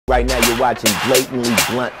Right now you're watching Blatantly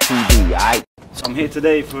Blunt TV, alright? So I'm here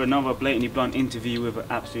today for another Blatantly Blunt interview with an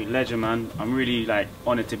absolute legend, man. I'm really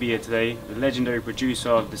honoured to be here today. The legendary producer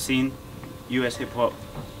of the scene, US hip hop,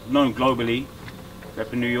 known globally,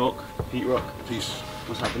 repping New York, Pete Rock. Peace.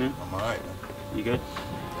 What's happening? I'm alright, man. You good?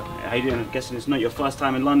 Yep. How you doing? I'm guessing it's not your first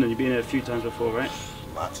time in London. You've been here a few times before, right?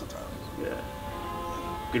 Lots of times. Yeah.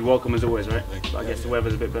 Good welcome as always, right? Thank you. But I guess the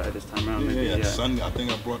weather's a bit better this time around. Yeah, maybe. The sun, I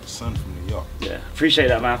think I brought the sun from New York. Yeah, appreciate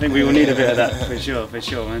that, man. I think we will need a bit of that for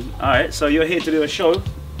sure, man. Alright, so you're here to do a show.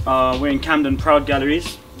 We're in Camden Proud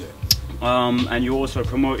Galleries. Yeah. And you're also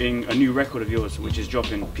promoting a new record of yours, which is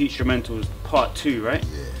dropping, Petestrumentals Part 2, right?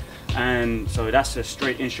 Yeah. And so that's a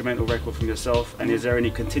straight instrumental record from yourself. And is there any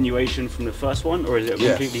continuation from the first one, or is it a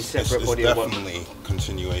completely separate body of work? It's definitely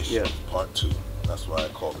continuation. Yeah. Part 2. That's why I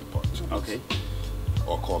called it Part 2. Okay.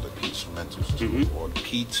 Or called it Petestrumentals 2, or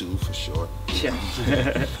P2 for short. Yeah.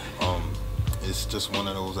 It's just one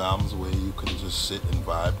of those albums where you can just sit and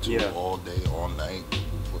vibe to all day, all night,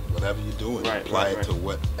 whatever you're doing. Apply it to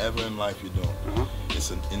whatever in life you're doing. It's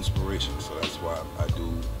an inspiration, so that's why I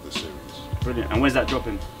do the series. Brilliant. And when's that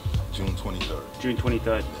dropping? June 23rd. June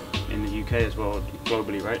 23rd in the UK as well,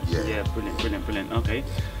 globally, right? Yeah. Yeah, brilliant. Okay.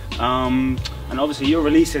 And obviously you're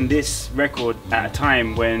releasing this record at a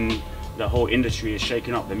time when the whole industry is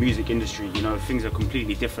shaking up, the music industry. You know, things are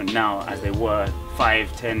completely different now as they were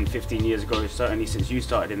 5, 10, 15 years ago, certainly since you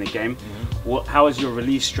started in the game. How has your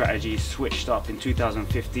release strategy switched up in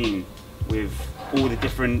 2015 with all the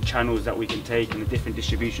different channels that we can take and the different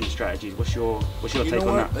distribution strategies? What's your take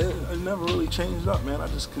on that? It never really changed up, man. I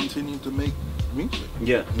just continued to make music.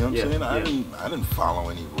 Yeah. You know what I'm saying? I didn't follow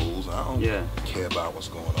any rules. I don't care about what's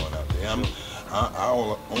going on out there.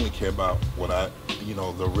 I only care about what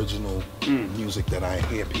the original music that I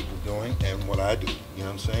hear people doing and what I do. You know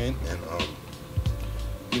what I'm saying?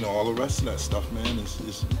 And all the rest of that stuff, man,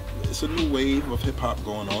 it's a new wave of hip hop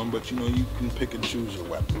going on, but you can pick and choose your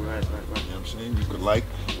weapon. Right. You know what I'm saying? You could like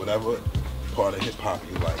whatever part of hip hop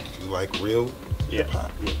you like. If you like real hip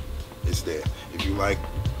hop, it's there. If you like,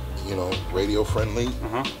 radio friendly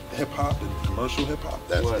hip hop and commercial hip hop,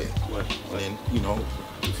 that's there. And then,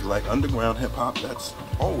 if you like underground hip hop, that's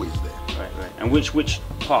always there. Right. And which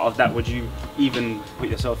part of that would you even put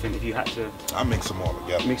yourself in if you had to? I mix them all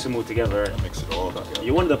together. Mix them all together. I mix it all together.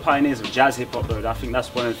 You're one of the pioneers of jazz hip hop, though. I think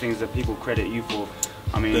that's one of the things that people credit you for.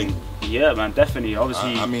 I mean, yeah, man, definitely.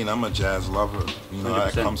 Obviously, I mean, I'm a jazz lover.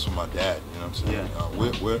 That comes from my dad. You know what I'm saying?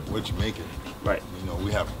 Yeah. We're Jamaican. Right.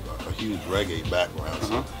 We have a huge reggae background,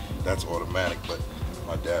 so that's automatic. But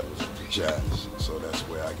my dad was into jazz, so that's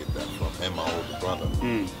where I get that from. And my older brother,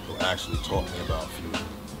 who actually taught me about fusion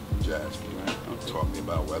jazz music. Taught me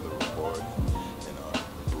about Weather Report and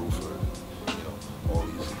Bruford, all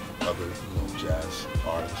these other jazz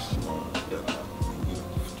artists that I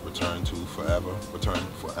return forever,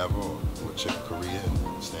 with Chick Corea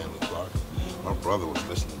and Stanley Clarke. My brother was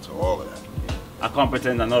listening to all of that. I can't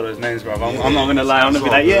pretend I know those names, bro. I'm not gonna lie. I'm gonna be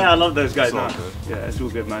like, I love those guys. Yeah, it's all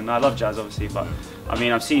good, man. I love jazz, obviously, but I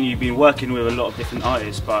mean, I've seen you've been working with a lot of different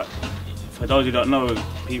artists. But for those who don't know,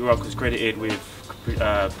 Pete Rock was credited with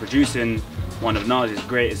producing one of Nas's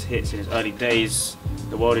greatest hits in his early days.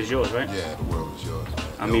 The World Is Yours, right? Yeah, The World Is Yours. Man.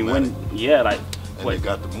 I mean, and they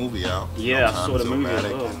got the movie out. Yeah, I saw the movie as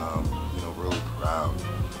well. And really proud of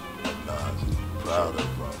Nas, and proud of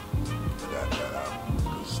that album,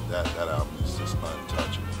 because that album is just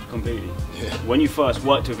untouchable. Completely. Yeah. When you first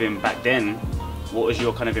worked with him back then, what was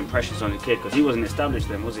your kind of impressions on the kid? Because he wasn't established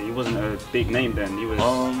then, was he? He wasn't a big name then. He was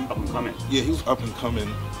up and coming. Yeah, he was up and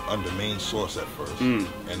coming under Main Source at first, and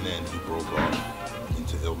then he broke off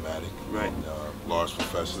into Illmatic. Right. And, Large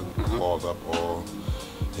Professor called up all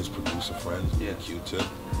his producer friends, Q-Tip,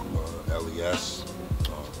 LES.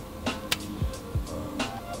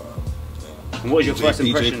 And what was your first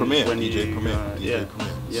impression DJ when Premier.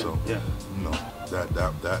 So,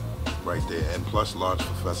 that right there, and plus Large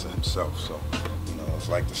Professor himself. So, it's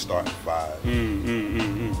like the starting five,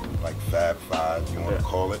 like Fab Five, you want to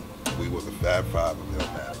call it. We were the Fab Five of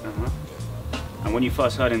Illmatic. And when you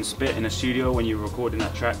first heard him spit in a studio, when you were recording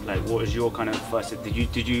that track, what was your kind of first?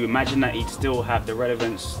 Did you imagine that he'd still have the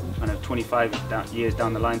relevance, kind of 25 years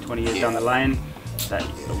down the line, 20 years down the line?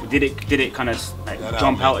 Did it kind of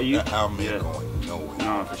jump out at you? That album ain't going nowhere.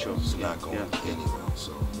 No, for sure. It's not going anywhere.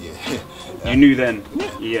 So you knew then.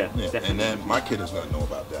 Yeah. Definitely. And then my kid is gonna know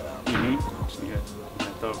about that album.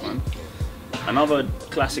 Dope, man. Another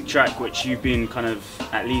classic track which you've been kind of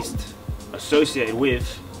at least associated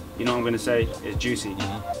with, what I'm gonna say, is Juicy.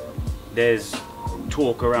 There's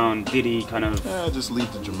talk around Diddy kind of... Yeah, just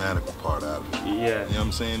leave the dramatic part out of it. Yeah. You know what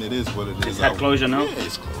I'm saying? It is what it is. It's had closure now? Yeah,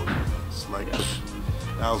 it's closure. It's like...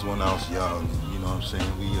 that was when I was young. You know what I'm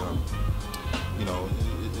saying? We, you know,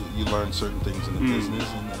 you learn certain things in the business,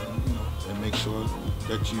 and you know, and make sure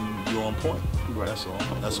that you're on point. Right. That's all.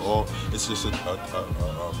 That's all. It's just a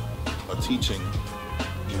teaching.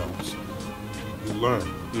 You know, you learn.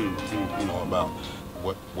 You know about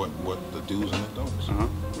what the do's and the don'ts.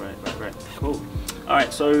 Right. Cool. All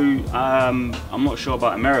right. So I'm not sure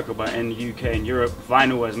about America, but in the UK and Europe,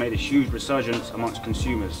 vinyl has made a huge resurgence amongst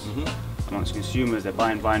consumers. Amongst consumers, they're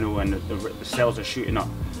buying vinyl, and the sales are shooting up.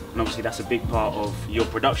 And obviously, that's a big part of your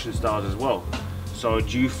production styles as well. So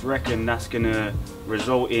do you reckon that's gonna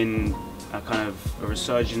result in a kind of a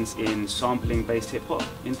resurgence in sampling-based hip hop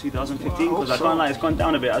in 2015? Because I can't lie, it's gone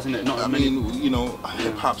down a bit, hasn't it? Not I mean, you know,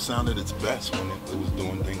 hip hop sounded its best when it was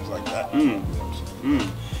doing things like that. You know what I'm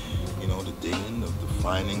saying? You know, the digging, the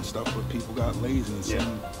finding stuff, but people got lazy, and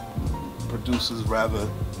some producers rather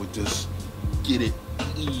would just get it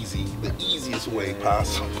easy, the easiest way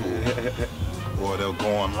possible, or they'll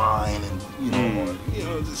go online and you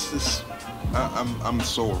know, this. I'm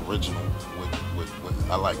so original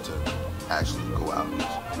with I like to actually go out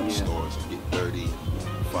in stores and get dirty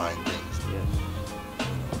and find things. You know,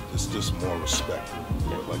 it's just more respect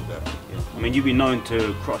like that. I mean, you've been known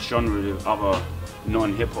to cross genre with other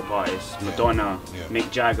non-hip hop artists, Madonna,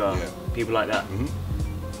 Mick Jagger, people like that.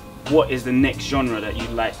 What is the next genre that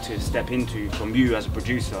you'd like to step into from you as a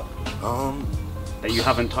producer that you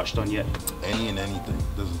haven't touched on yet? Any and anything,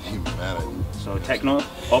 doesn't even matter. So techno,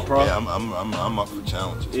 opera. Yeah, I'm up for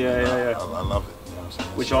challenges. Yeah. I love it. You know what I'm saying?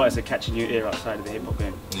 Which artists are catching your ear outside of the hip hop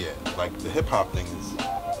game? Yeah, like the hip hop thing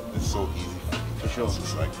is so easy for me. For sure. It's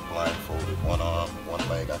just like blindfolded, one arm, one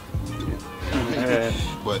leg, I can do it.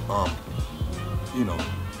 But you know,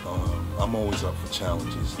 I'm always up for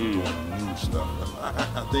challenges, doing new stuff.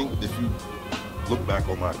 I think if you look back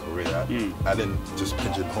on my career, I didn't just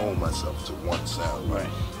pigeonhole myself to one sound. Right.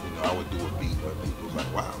 You know, I would do a beat where people was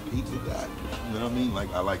like, wow, Pete did that. You know what I mean?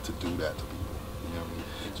 Like, I like to do that to people. You know what I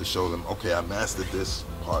mean? To show them, okay, I mastered this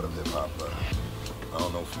part of hip hop, but I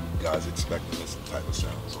don't know if you guys expecting this type of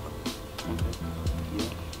sound. So,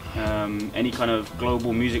 any kind of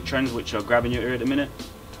global music trends which are grabbing your ear at the minute?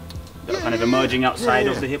 That are kind of emerging outside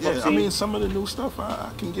of the hip hop scene? I mean, some of the new stuff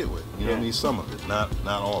I can get with. You know what I mean? Some of it, not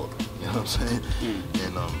all of it. You know what I'm saying?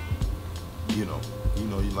 And you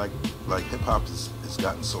know, you like hip hop has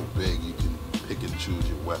gotten so big, you can pick and choose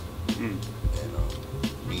your weapon. And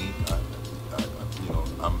me, you know,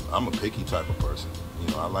 I'm a picky type of person. You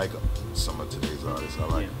know, I like some of today's artists. I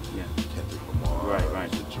like Kendrick Lamar,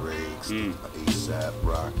 the Drakes, the A$AP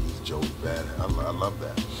Rockies, Joe Bad. I love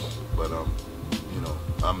that. But you know,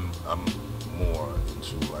 I'm more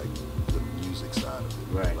into like the music side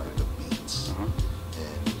of it, like the beats, and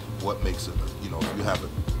what makes it. You know, if you have a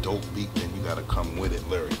dope beat, then you got to come with it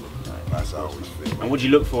lyrically. That's how I always feel. And what do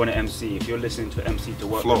you look for in an MC? If you're listening to an MC to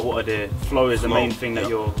work with, what are the flow? Is the main thing that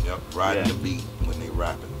you're riding the beat when they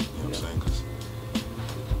rapping. You know what I'm saying? Because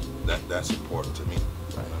that's important to me. You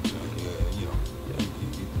know what I'm saying? You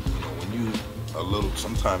know, when you a little.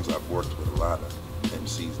 Sometimes I've worked with a lot of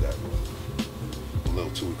MCs that were a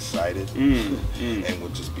little too excited and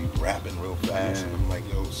would just be rapping real fast. And I'm like,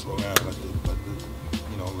 yo, slow down.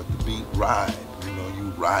 Let the beat ride. You know, you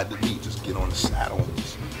ride the beat. Just get on the saddle and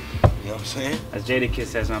just. You know what I'm saying? As Jadakiss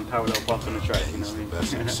says, I'm parallel park on the track. You know what I mean?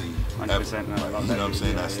 Best MC 100%. ever. You know what I'm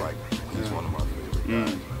saying? That's like he's one of my favorite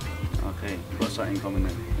guys. Okay, we've got something in common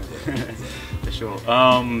then. For sure.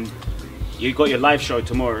 You got your live show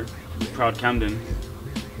tomorrow, Proud Camden.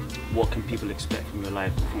 What can people expect from your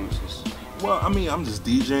live performances? Well, I mean, I'm just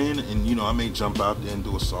DJing, and you know, I may jump out there and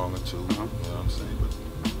do a song or two. You know what I'm saying?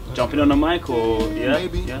 But jumping on the mic, or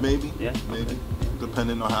maybe, okay.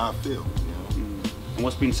 Depending on how I feel. And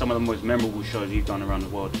what's been some of the most memorable shows you've done around the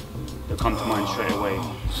world that come to mind straight away?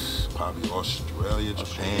 Probably Australia,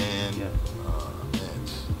 Japan,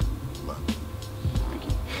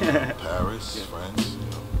 London, Paris, France. You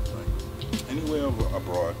know, like anywhere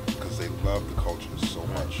abroad, because they love the culture so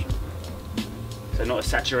much. So not as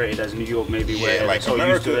saturated as New York, maybe, where like so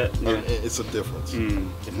America, used to it. It's a difference.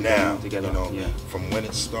 Now, together, you know, from when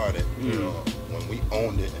it started, you know, when we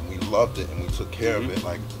owned it and we loved it and we took care of it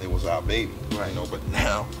like it was our baby, you know. But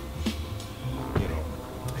now, you know,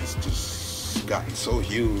 it's just gotten so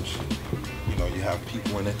huge. You know, you have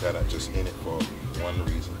people in it that are just in it for one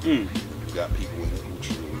reason. You got people in it who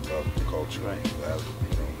truly love the culture. You have,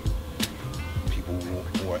 you know, people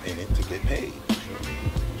who are in it to get paid.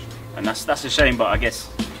 And that's a shame, but I guess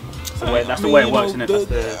that's the way it works, isn't it?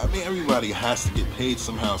 I mean, everybody has to get paid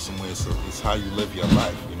somehow, somewhere. So it's how you live your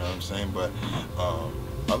life. You know what I'm saying? But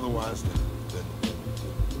otherwise, then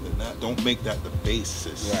that, don't make that the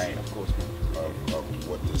basis. Right, of course. Of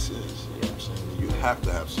what this is. You know what I'm saying? You have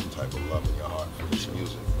to have some type of love in your heart for this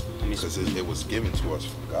music, because it was given to us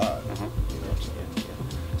from God. You know what I'm saying?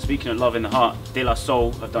 Speaking of love in the heart, De La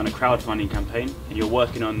Soul have done a crowdfunding campaign, and you're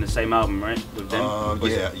working on the same album, right, with them?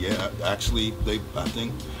 Yeah. Actually, I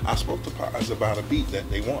think I spoke to Paz about a beat that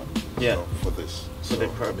they want. For this. For the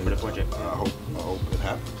project. I hope it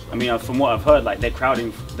happens. I mean, from what I've heard, like their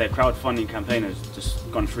crowdfunding campaign has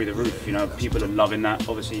just gone through the roof. You know, people are loving that.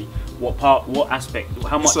 Obviously, what aspect,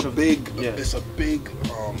 how much? It's a big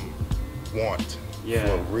want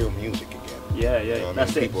for real music again. Yeah. You know,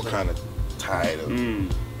 That's people kind of tired of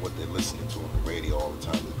what they're listening to on the radio all the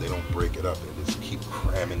time. That they don't break it up and just keep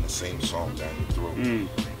cramming the same song down your throat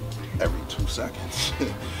every 2 seconds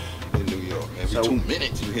in New York. Every 2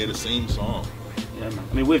 minutes you hear the same song. Yeah, man.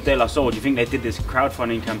 I mean, with De La Soul, do you think they did this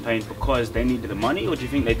crowdfunding campaign because they needed the money, or do you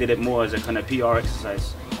think they did it more as a kind of PR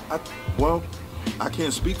exercise? Well, I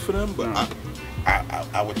can't speak for them, but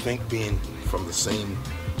I would think, being from the same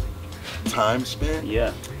time span,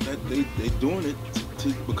 that they doing it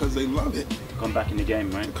because they love it. To come back in the game,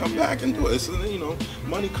 right? To come back and do it. It's, you know,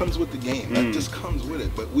 money comes with the game. That just comes with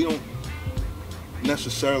it. But we don't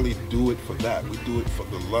necessarily do it for that. We do it for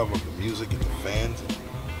the love of the music and the fans,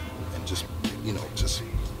 and just, you know, just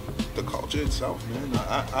the culture itself, man.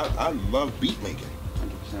 I love beat making.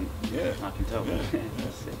 100%. Yeah. I can tell. Yeah.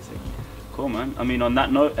 Sick. Cool, man. I mean, on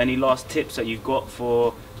that note, any last tips that you've got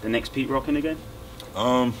for the next Pete rocking again?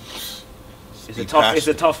 It's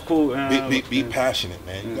a tough call. Be passionate,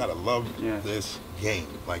 man. You gotta love this game.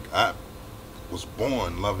 Like, I was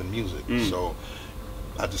born loving music, so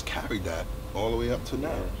I just carried that all the way up to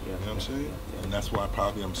now. You know what I'm saying? And that's why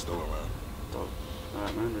probably I'm still around. Dope. All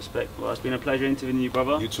right, man. Respect. Well, it's been a pleasure interviewing you,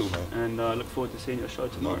 brother. You too, man. And I look forward to seeing your show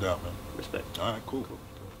tomorrow. No doubt, man. Respect. All right, cool.